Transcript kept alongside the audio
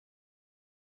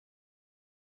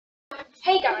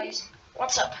Hey guys,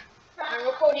 what's up? I'm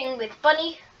recording with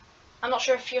Bunny. I'm not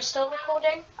sure if you're still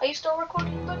recording. Are you still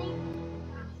recording, Bunny?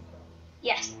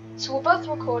 Yes. So we're both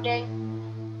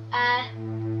recording.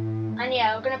 And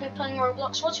yeah, we're gonna be playing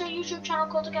Roblox. What's your YouTube channel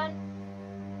called again?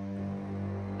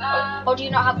 Or do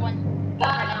you not have one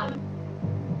right now?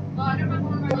 I don't have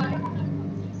one right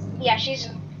now. Yeah, she's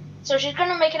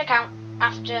gonna make an account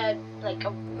after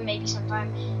maybe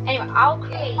sometime. Anyway, I'll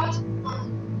create.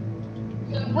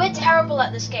 We're terrible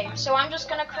at this game, so I'm just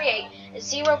gonna create a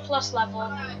 0+ level.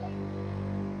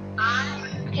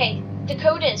 Okay, the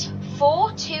code is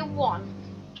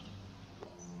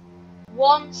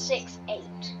 421168.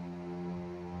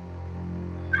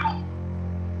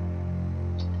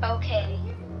 Okay.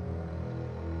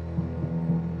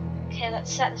 Okay,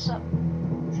 let's set this up.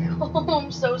 Oh,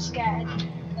 I'm so scared.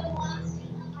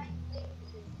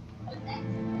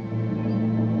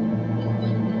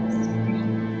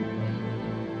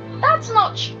 That's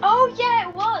not. Oh yeah,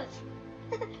 it was.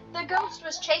 The ghost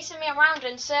was chasing me around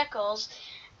in circles.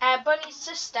 Bunny's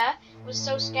sister was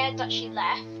so scared that she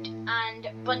left, and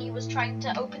Bunny was trying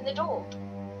to open the door.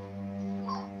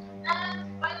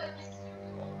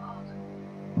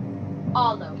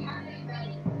 Arlo.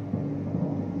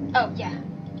 Oh yeah.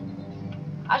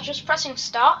 I was just pressing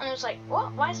start, and I was like,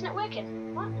 "What? Why isn't it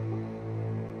working? What?"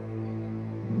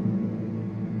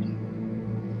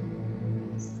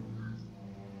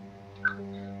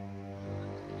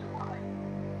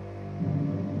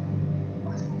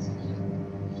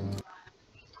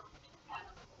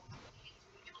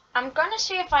 I'm gonna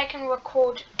see if I can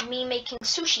record me making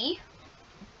sushi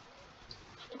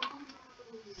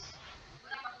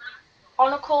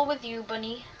on a call with you,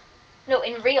 Bunny. No,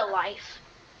 in real life.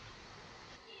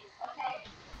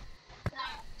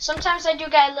 Sometimes I do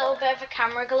get a little bit of a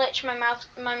camera glitch. My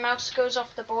mouse goes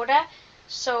off the border.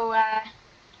 So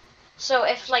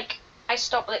if I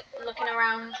stop looking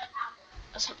around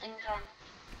or something, then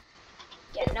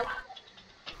yeah, no.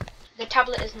 The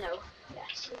tablet is no.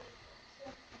 Yes.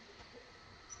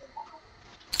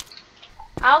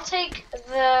 I'll take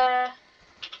the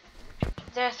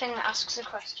thing that asks the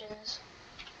questions.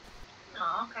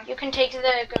 Oh, okay. You can take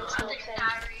the ghost orb thing.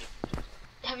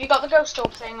 Have you got the ghost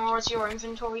orb thing, or is your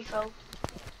inventory full?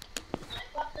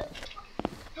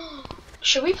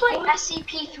 Should we play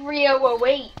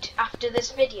SCP-3008 after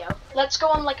this video? Let's go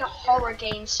on like a horror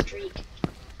game streak.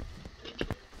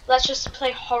 Let's just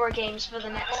play horror games for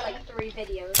the next 3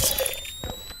 videos.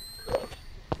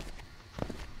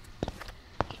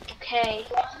 Okay.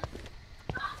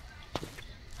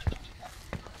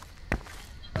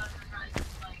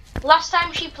 Last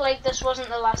time she played this wasn't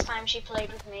the last time she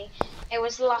played with me. It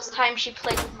was the last time she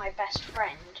played with my best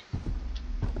friend.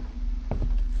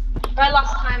 By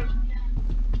last time...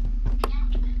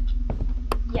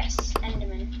 Yes,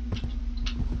 Enderman.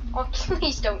 Oh,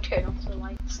 please don't turn off the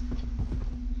lights.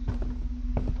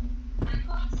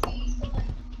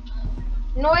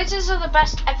 Noises are the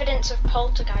best evidence of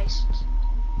poltergeists.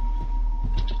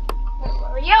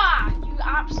 Yeah, you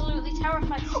absolutely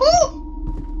terrified. Oh!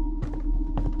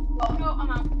 No, I'm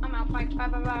out. Bye.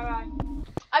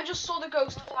 I just saw the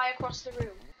ghost fly across the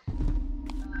room.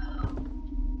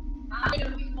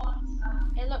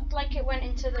 It looked like it went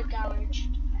into the garage.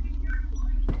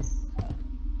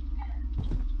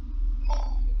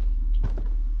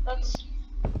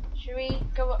 Should we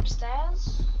go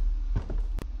upstairs?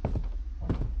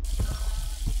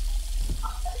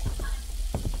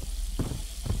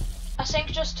 I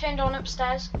think just turned on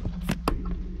upstairs.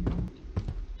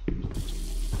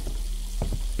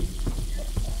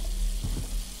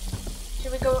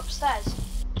 Should we go upstairs?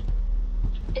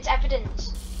 It's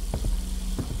evidence.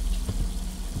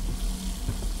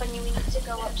 Bunny, we need to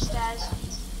go upstairs.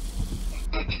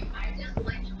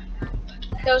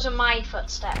 Those are my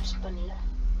footsteps, Bunny.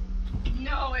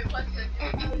 No, it wasn't.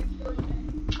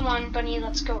 Come on, Bunny,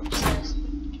 let's go upstairs.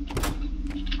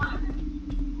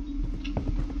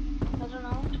 I don't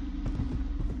know.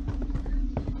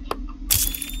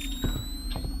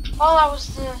 Oh, that was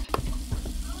the...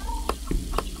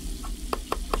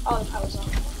 Oh, the power's on.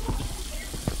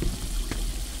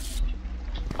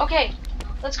 Okay,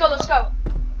 let's go.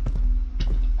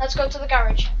 Let's go to the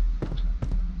garage.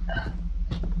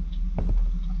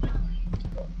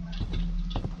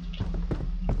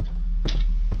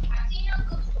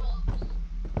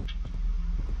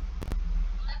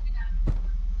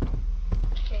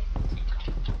 Okay.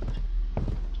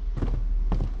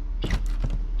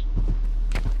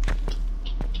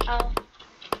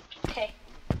 Okay.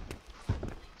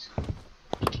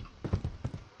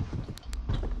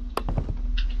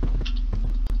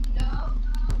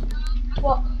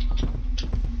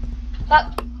 What?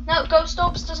 No, ghost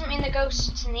orbs doesn't mean the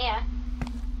ghost's near.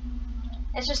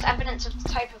 It's just evidence of the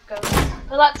type of ghost.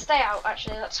 But let's stay out,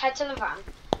 actually. Let's head to the van.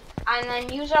 And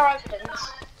then use our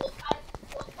evidence.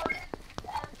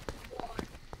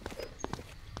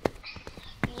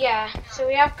 Yeah, so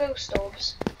we have ghost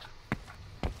orbs.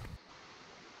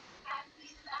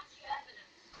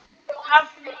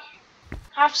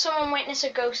 Have someone witness a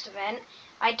ghost event.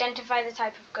 Identify the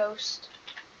type of ghost.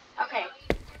 Okay.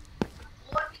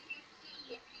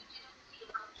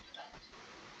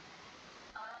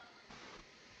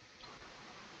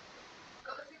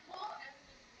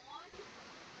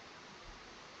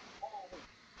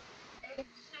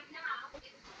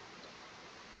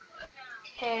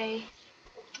 Okay.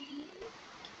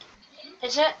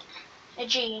 Is it a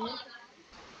gene?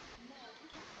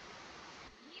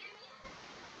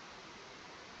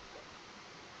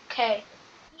 Okay.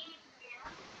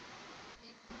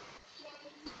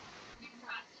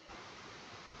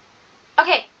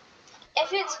 Okay.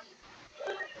 If it's...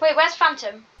 Wait, where's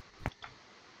Phantom?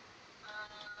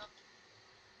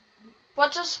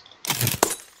 What does...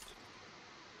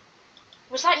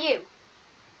 Was that you?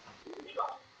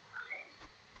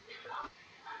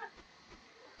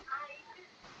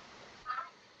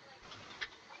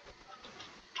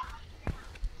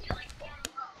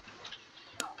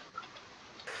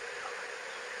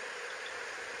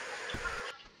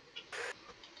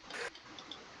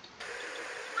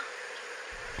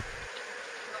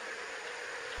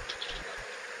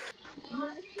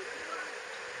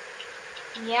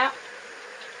 Yeah.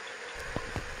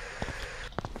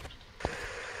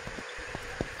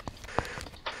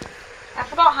 I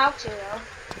forgot how to though.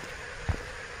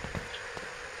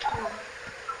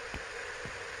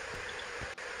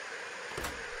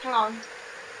 Hang on.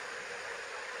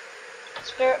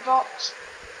 Spirit box.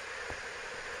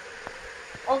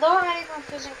 Although it may be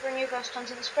confusing for a new ghost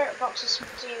hunter, the spirit box is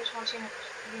simple to use once you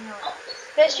know it.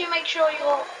 First, you make sure you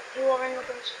are in the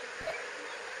ghost.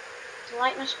 The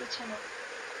light must be turned off.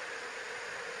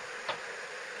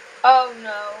 Oh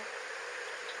no.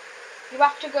 You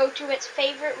have to go to its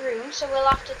favourite room, so we'll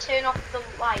have to turn off the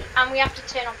light, and we have to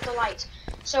turn off the light.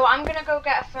 So I'm gonna go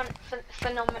get a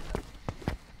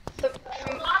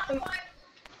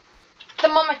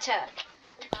thermometer.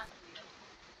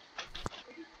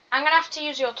 I'm gonna have to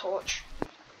use your torch.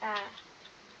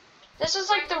 This is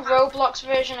like the Roblox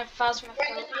version of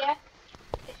Phasmophobia,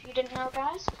 if you didn't know,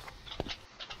 guys.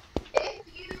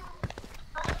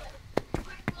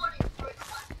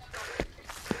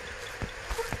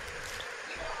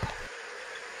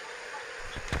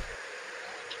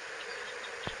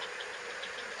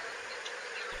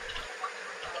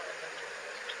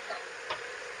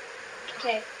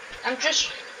 Okay, I'm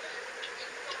just...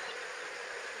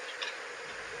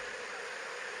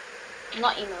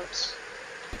 Not emotes.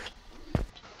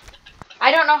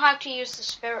 I don't know how to use the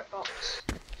spirit box.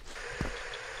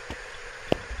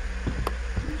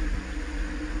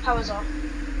 Power's off.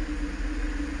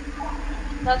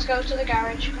 Let's go to the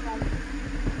garage, come on.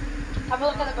 Have a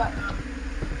look at the book.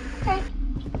 Okay.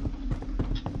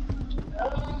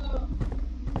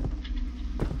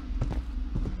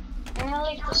 I'm gonna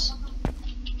leave this.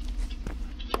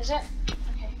 Is it?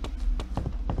 Okay.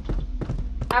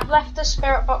 I've left the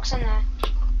spirit box in there.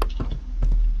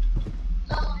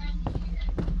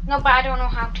 No, but I don't know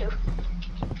how to. No,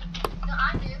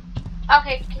 I do.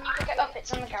 Okay, can you pick it up?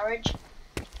 It's in the garage.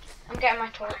 I'm getting my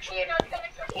torch.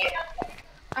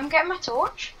 I'm getting my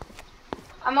torch.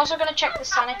 I'm also gonna check the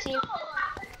sanity.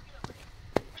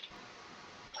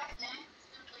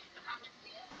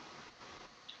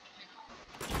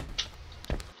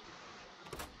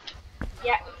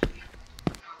 Yeah.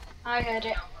 I heard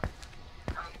it.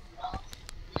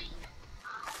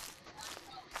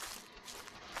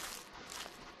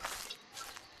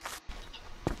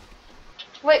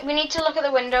 Wait, we need to look at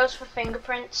the windows for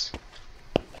fingerprints.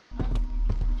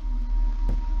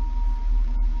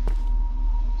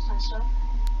 Stand still.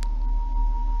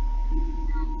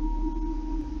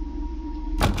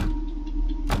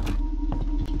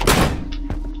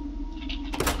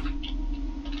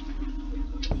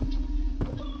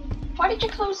 Why did you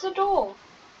close the door?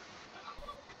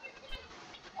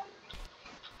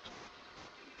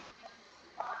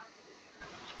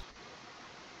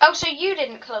 Oh, so you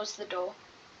didn't close the door?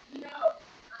 No.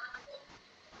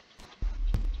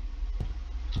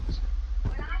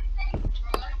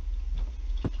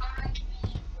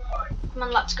 Come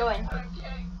on, let's go in.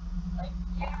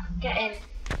 Get in.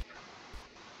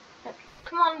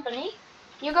 Come on, Bunny.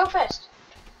 You go first.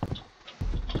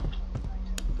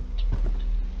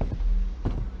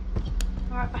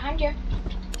 I'm right behind you.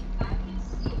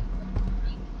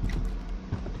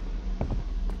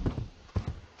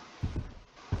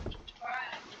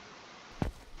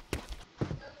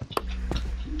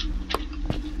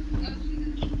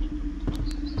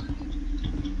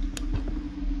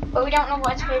 but we don't know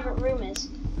what its favourite room is.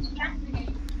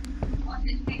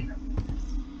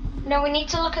 No, we need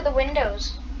to look at the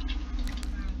windows.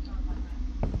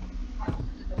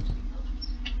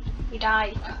 You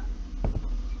die.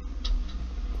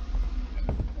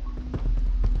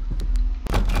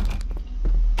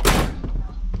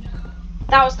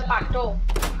 That was the back door.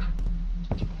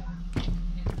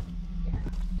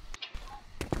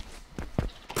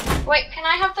 Wait, can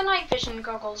I have the night vision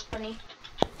goggles, Bunny?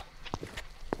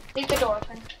 Leave the door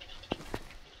open.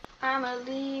 I'ma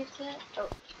leave the... Oh.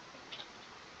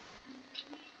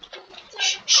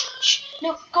 Shh, shh, shh.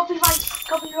 No, copyright,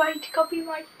 copyright,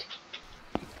 copyright.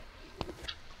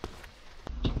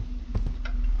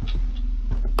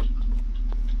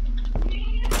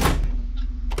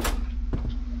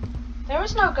 There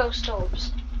was no ghost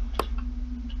orbs.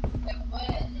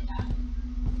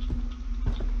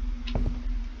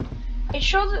 Are you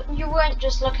sure that you weren't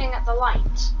just looking at the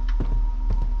lights?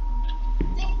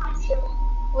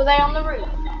 Were they on the roof?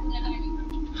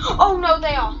 Oh no,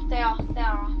 they are. They are. They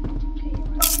are.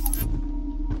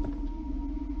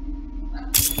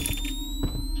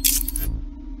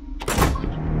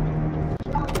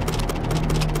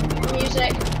 Okay,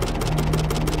 music.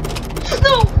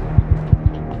 No!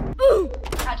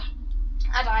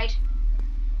 I died.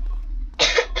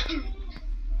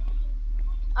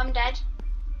 I'm dead.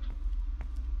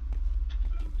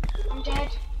 I'm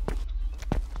dead.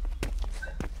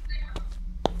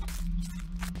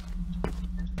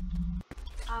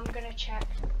 I'm gonna check.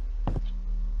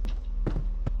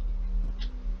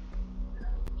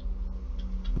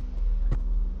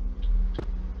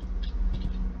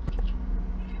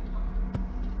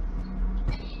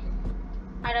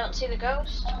 I don't see the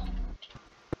ghost.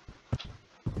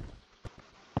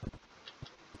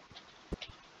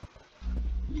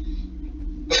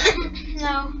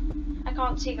 No, I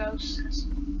can't see ghosts.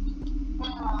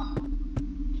 No.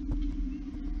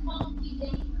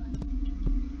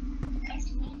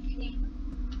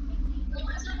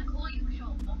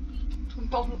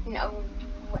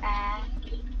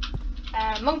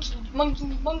 Monkey, monkey,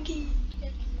 monkey,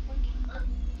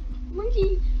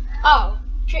 monkey. Oh,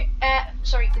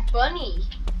 sorry, bunny.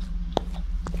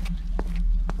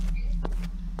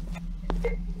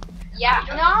 Yeah,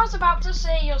 no, I was about to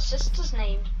say your sister's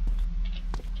name.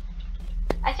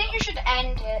 I think you should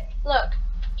end it. Look,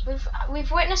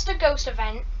 we've witnessed a ghost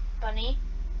event, Bunny.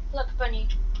 Look, Bunny.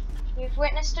 We've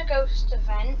witnessed a ghost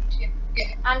event,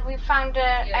 and we've found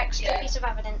an extra piece of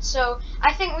evidence. So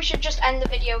I think we should just end the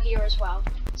video here as well.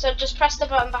 So just press the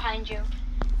button behind you,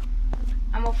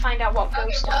 and we'll find out what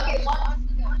ghost it is.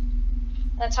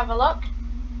 Let's have a look.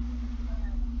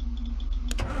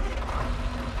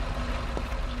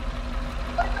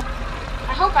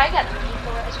 I hope I get the money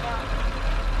for it as well,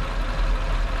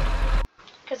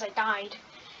 because I died.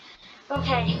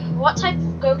 Okay, what type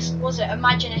of ghost was it?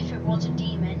 Imagine if it was a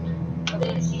demon.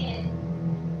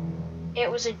 It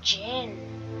was a djinn.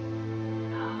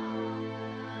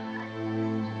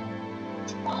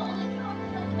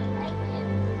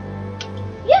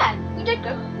 Yeah, we did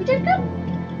good. We did good.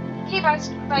 Okay, guys.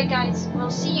 Bye, guys. We'll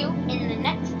see you in the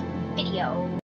next video.